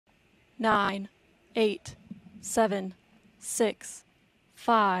9, 8, 7, 6,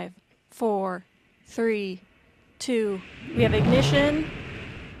 5, 4, 3, 2. We have ignition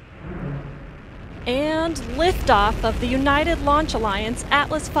and liftoff of the United Launch Alliance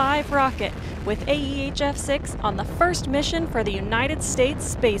Atlas V rocket with AEHF-6 on the first mission for the United States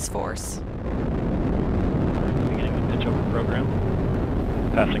Space Force. Beginning the pitch over program.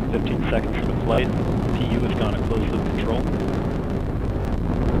 Passing 15 seconds into flight. PU has gone to closed loop control.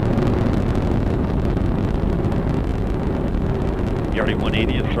 ERD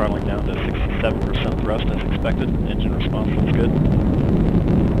 180 is throttling down to 67% thrust as expected. Engine response looks good.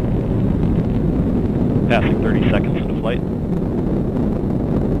 Passing 30 seconds into flight.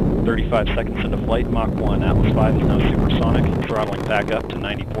 35 seconds into flight, Mach 1 Atlas V is now supersonic, throttling back up to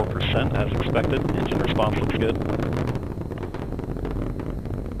 94% as expected. Engine response looks good.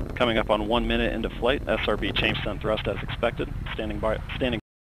 Coming up on 1 minute into flight, SRB change cent thrust as expected. Standing by